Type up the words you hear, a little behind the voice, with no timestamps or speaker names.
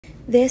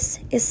This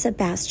is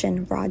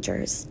Sebastian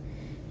Rogers.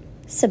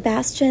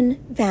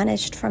 Sebastian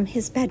vanished from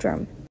his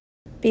bedroom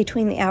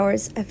between the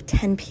hours of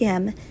 10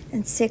 p.m.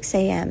 and 6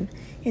 a.m.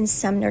 in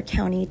Sumner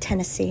County,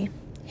 Tennessee.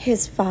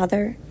 His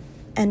father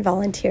and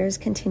volunteers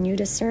continue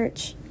to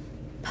search.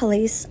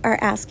 Police are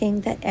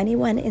asking that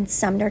anyone in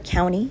Sumner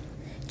County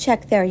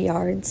check their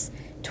yards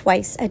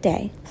twice a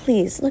day.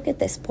 Please look at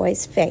this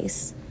boy's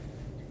face.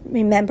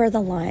 Remember the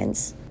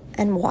lines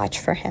and watch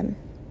for him.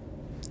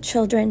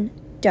 Children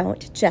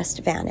don't just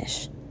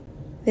vanish.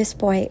 This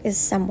boy is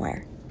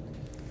somewhere.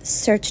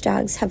 Search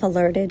dogs have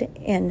alerted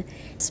in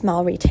a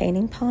small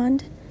retaining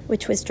pond,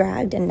 which was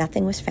dragged and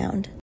nothing was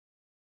found.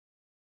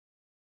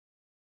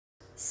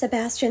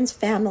 Sebastian's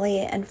family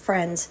and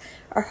friends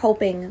are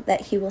hoping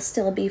that he will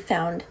still be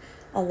found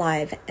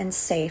alive and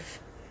safe.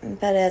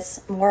 But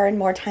as more and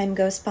more time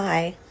goes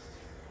by,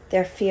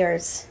 their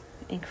fears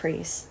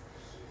increase.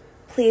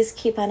 Please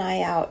keep an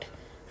eye out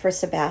for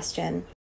Sebastian.